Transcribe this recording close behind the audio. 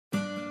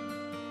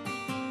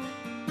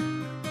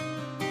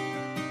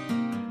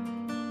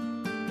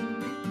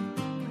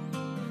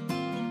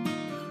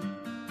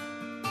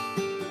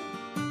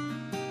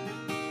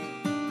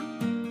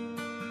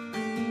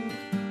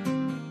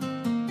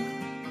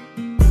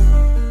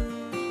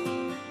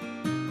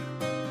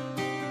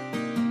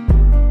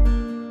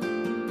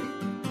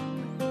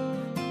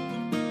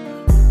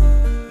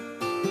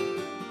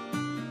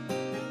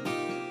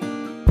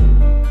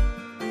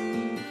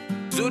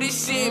Do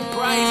this shit,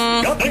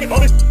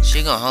 Bryce.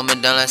 She gon' hold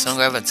me down like some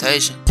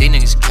gravitation. These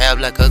niggas cab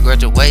like a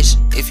graduation.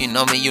 If you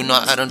know me, you know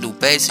I don't do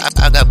basic.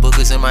 I got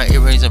bookers in my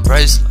earrings and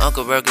bracelets.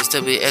 Uncle Ruckus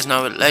to be ex,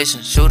 no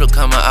relation. Shooter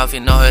coming off,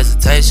 you no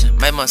hesitation.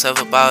 Made myself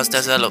a boss,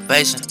 that's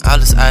elevation. All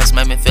this ice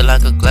made me feel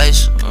like a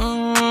glacier.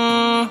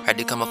 Heard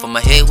they come up on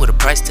my head with a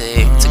price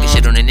tag. Took a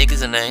shit on the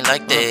niggas and they ain't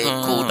like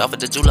that. Cooled off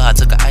at the jeweler, I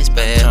took an ice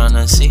bath.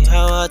 Tryna see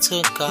how I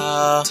took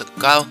off.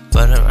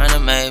 But I ran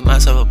and made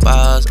myself a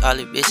boss. All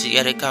these bitches,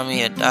 yeah, they call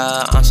me a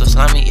dog. I'm so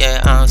slimy,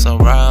 yeah, I'm so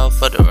raw.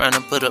 For the run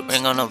and put a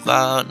ring on the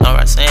vault. No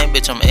right saying,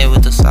 bitch, I'm in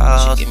with the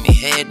sauce. She give me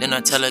head, then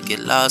I tell her get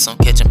lost. I'm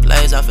catching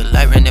plays off it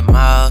like Randy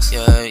Moss.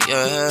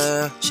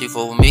 Yeah. She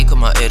fuck with me, cause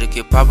my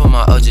etiquette proper.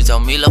 My OG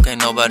told me, look,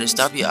 ain't nobody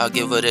stop you. I'll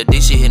give her that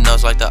D, she hit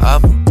notes like the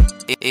opera.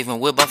 Even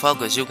with my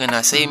focus, you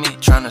cannot see me.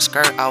 Tryna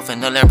skirt off in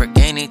the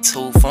Lamborghini.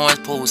 2 foreigns,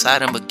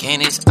 poolside in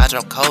bikinis. I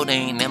drop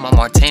codeine in my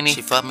martini.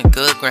 She fuck me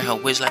good, grant her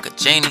wish like a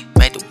genie.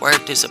 Made the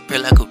work disappear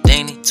like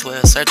Houdini.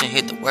 12 searching,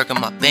 hit the work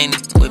in my beanie.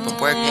 Whipping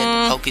work,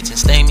 had the whole kitchen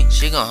steamy.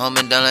 She gon' hold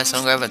me down like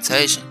some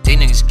gravitation. These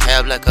niggas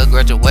cab like a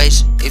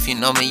graduation. If you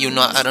know me, you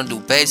know I don't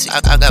do basic.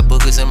 I got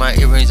bookers in my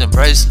earrings and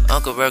bracelets.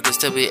 Uncle Ruckus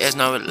to be ex,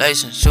 no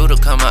relation. Shooter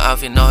coming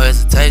off, you no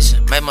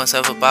hesitation. Made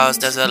myself a boss,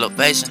 that's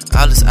elevation.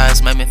 All this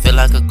ice made me feel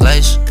like a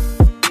glacier.